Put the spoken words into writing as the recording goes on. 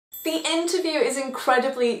The interview is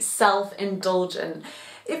incredibly self-indulgent.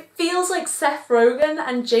 It feels like Seth Rogen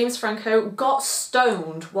and James Franco got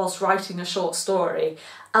stoned whilst writing a short story,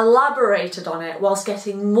 elaborated on it whilst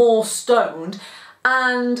getting more stoned,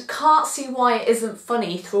 and can't see why it isn't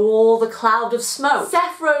funny through all the cloud of smoke.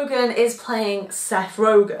 Seth Rogen is playing Seth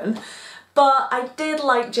Rogen, but I did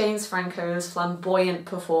like James Franco's flamboyant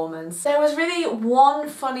performance. There was really one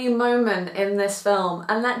funny moment in this film,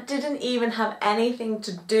 and that didn't even have anything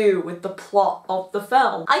to do with the plot of the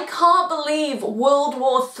film. I can't believe World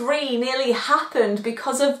War III nearly happened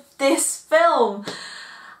because of this film.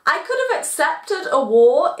 I could have accepted a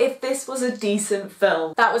war if this was a decent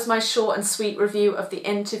film. That was my short and sweet review of the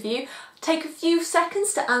interview. Take a few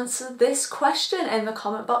seconds to answer this question in the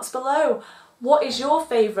comment box below. What is your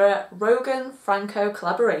favourite Rogen-Franco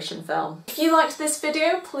collaboration film? If you liked this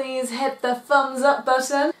video, please hit the thumbs up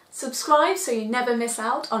button, subscribe so you never miss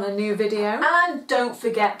out on a new video, and don't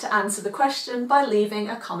forget to answer the question by leaving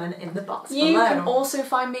a comment in the box below. You can also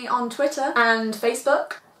find me on Twitter and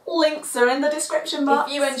Facebook. Links are in the description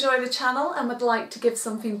box. If you enjoy the channel and would like to give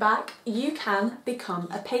something back, you can become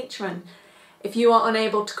a patron. If you are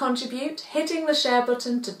unable to contribute, hitting the share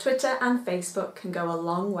button to Twitter and Facebook can go a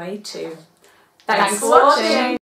long way too. Thanks for watching!